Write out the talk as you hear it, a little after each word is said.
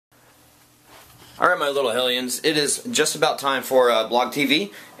Alright, my little hellions, it is just about time for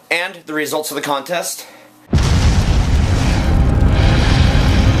BlogTV and the results of the contest.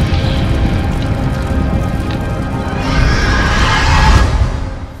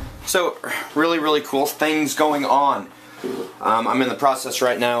 So, really cool things going on. I'm in the process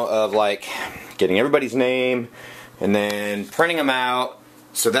right now of like getting everybody's name and then printing them out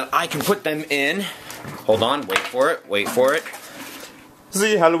so that I can put them in. Hold on, wait for it.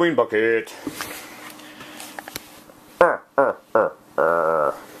 The Halloween bucket.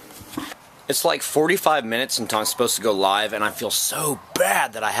 It's like 45 minutes until I'm supposed to go live, and I feel so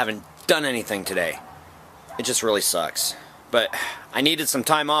bad that I haven't done anything today. It just really sucks. But I needed some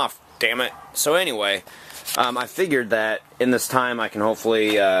time off, damn it. So anyway, I figured that in this time I can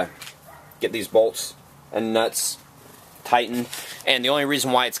hopefully get these bolts and nuts tightened. And the only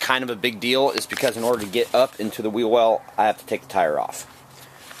reason why it's kind of a big deal is because in order to get up into the wheel well, I have to take the tire off.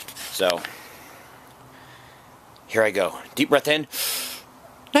 So, here I go. Deep breath in.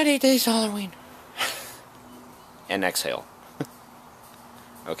 98 days to Halloween. And exhale.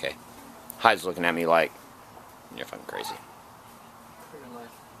 Okay. Hyde's looking at me like, you're fucking crazy.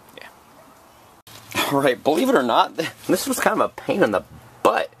 Yeah. Alright, believe it or not, this was kind of a pain in the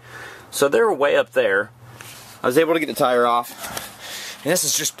butt. So they were way up there. I was able to get the tire off. And this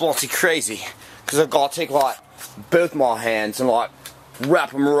is just bloody crazy. Because I've got to take like both my hands and like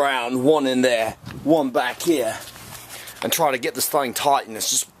wrap them around, one in there, one back here. And try to get this thing tight, and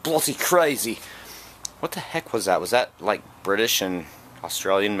it's just bloody crazy. What the heck was that? Was that like British and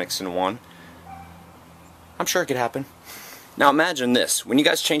Australian mixed in one? I'm sure it could happen. Now imagine this. When you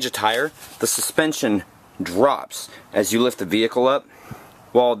guys change a tire, the suspension drops as you lift the vehicle up.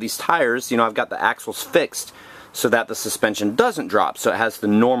 Well, these tires, you know, I've got the axles fixed so that the suspension doesn't drop, so it has the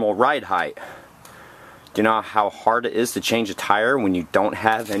normal ride height. Do you know how hard it is to change a tire when you don't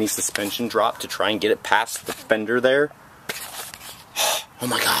have any suspension drop to try and get it past the fender there? Oh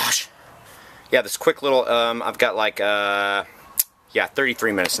my gosh. Yeah, this quick little, I've got like,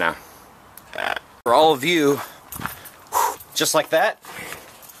 33 minutes now. For all of you, just like that,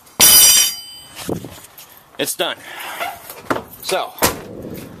 it's done. So,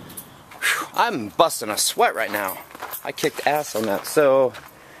 I'm busting a sweat right now. I kicked ass on that. So,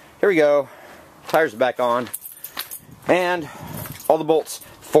 here we go. Tires are back on. And all the bolts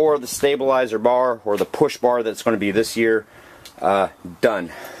for the stabilizer bar, or the push bar that's going to be this year,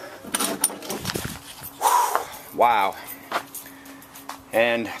 done. Wow.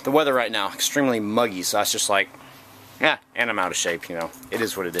 And the weather right now, extremely muggy, so I was just like, yeah, and I'm out of shape, you know. It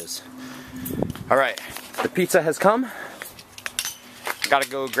is what it is. Alright, the pizza has come. Gotta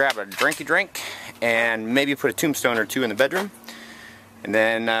go grab a drinky drink, and maybe put a tombstone or two in the bedroom. And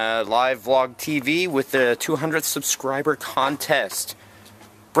then live vlog TV with the 200th subscriber contest.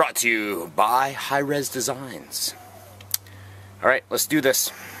 Brought to you by Hi-Rez Designs. Alright, let's do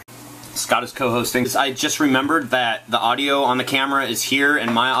this. Scott is co-hosting. I just remembered that the audio on the camera is here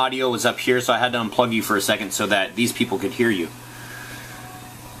and my audio was up here, so I had to unplug you for a second so that these people could hear you.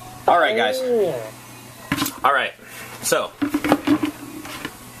 Alright, guys. Alright, so,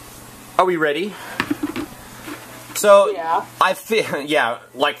 are we ready? So, yeah. Yeah,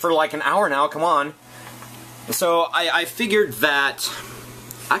 like for like an hour now, come on. So, I figured that,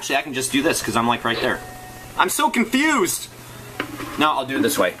 actually I can just do this because I'm like right there. I'm so confused! No, I'll do it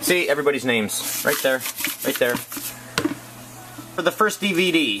this way. See, everybody's names. Right there. Right there. For the first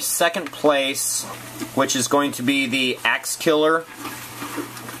DVD, second place, which is going to be the Axe Killer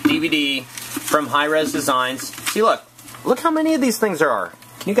DVD from Hi-Rez Designs. See, look. Look how many of these things there are.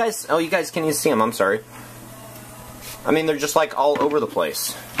 Can you guys... Oh, you guys can't even see them. I'm sorry. I mean, they're just like all over the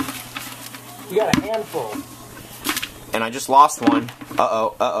place. You got a handful. And I just lost one.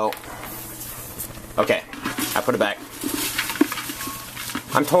 Uh-oh, uh-oh. Okay, I put it back.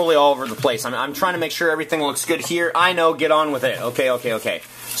 I'm totally all over the place. I'm trying to make sure everything looks good here. I know, get on with it. Okay.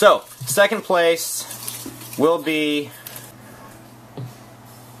 So, second place will be...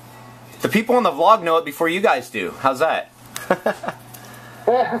 The people on the vlog know it before you guys do. How's that?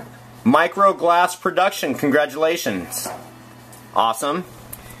 Micro Glass Production, congratulations. Awesome.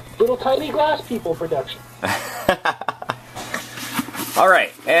 Little tiny glass people production.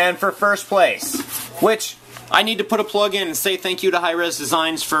 Alright, and for first place, which... I need to put a plug in and say thank you to Hi-Rez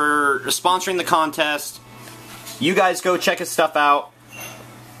Designs for sponsoring the contest. You guys go check his stuff out.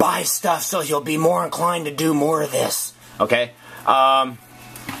 Buy stuff so you'll be more inclined to do more of this. Okay?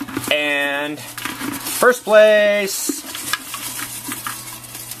 And first place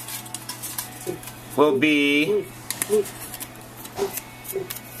will be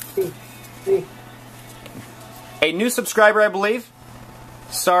a new subscriber, I believe.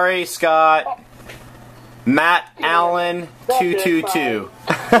 Sorry, Scott. Matt Allen 222.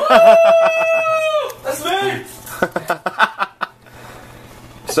 That's me!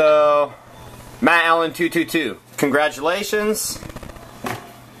 So, Matt Allen 222, congratulations.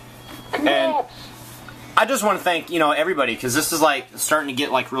 And I just want to thank, you know, everybody, because this is like starting to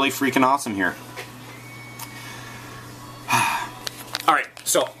get like really freaking awesome here. Alright,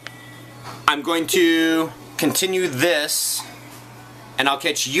 so I'm going to continue this, and I'll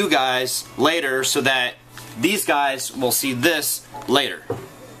catch you guys later so that these guys will see this later.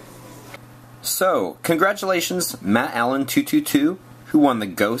 So, congratulations, Matt Allen 222, who won the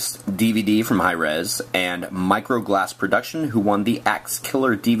Ghost DVD from Hi-Rez, and Microglass Production, who won the Axe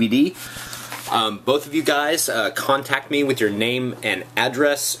Killer DVD. Both of you guys contact me with your name and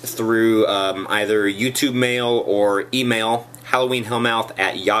address through either YouTube mail or email,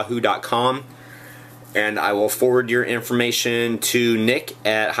 HalloweenHellmouth@yahoo.com, and I will forward your information to Nick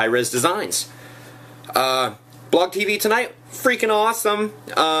at Hi-Rez Designs. BlogTV tonight, freaking awesome.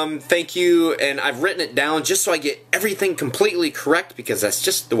 Thank you, and I've written it down just so I get everything completely correct, because that's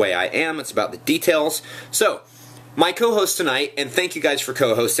just the way I am. It's about the details. So, my co-host tonight, and thank you guys for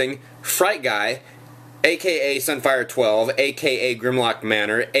co-hosting, Fright Guy, aka Sunfire12, aka Grimlock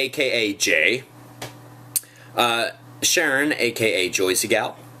Manor, aka Jay, Sharon, aka Joycey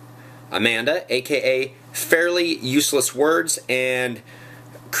Gal, Amanda, aka Fairly Useless Words, and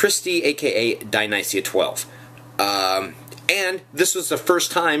Christy, aka Dionysia12. And this was the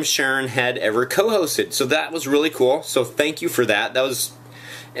first time Sharon had ever co-hosted, so that was really cool. So thank you for that.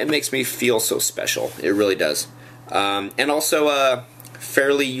 It makes me feel so special. It really does. And also,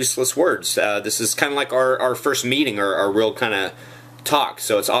 Fairly Useless Words. This is kind of like our first meeting, our real kind of talk.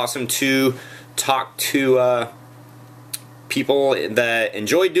 So it's awesome to talk to people that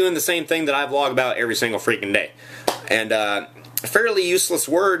enjoy doing the same thing that I vlog about every single freaking day. And Fairly Useless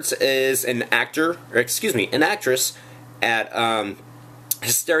Words is an actor, or excuse me, an actress at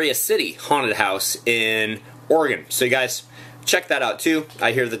Hysteria City Haunted House in Oregon. So you guys check that out too.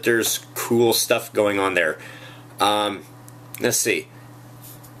 I hear that there's cool stuff going on there. Let's see.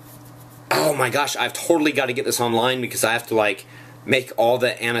 Oh my gosh, I've totally got to get this online, because I have to like make all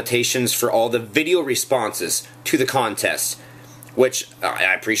the annotations for all the video responses to the contest, which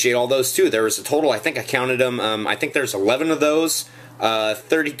I appreciate all those too. There was a total, I think I counted them, I think there's 11 of those,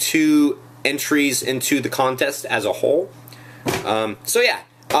 32 entries into the contest as a whole. So yeah,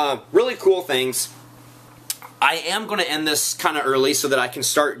 really cool things. I am going to end this kind of early so that I can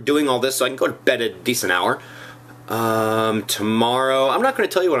start doing all this so I can go to bed at a decent hour. Tomorrow, I'm not going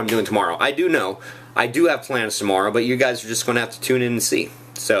to tell you what I'm doing tomorrow. I do know. I do have plans tomorrow, but you guys are just going to have to tune in and see.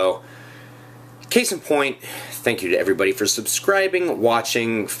 So, case in point, thank you to everybody for subscribing,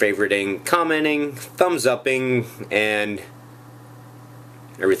 watching, favoriting, commenting, thumbs upping, and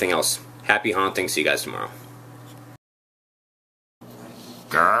everything else. Happy haunting. See you guys tomorrow.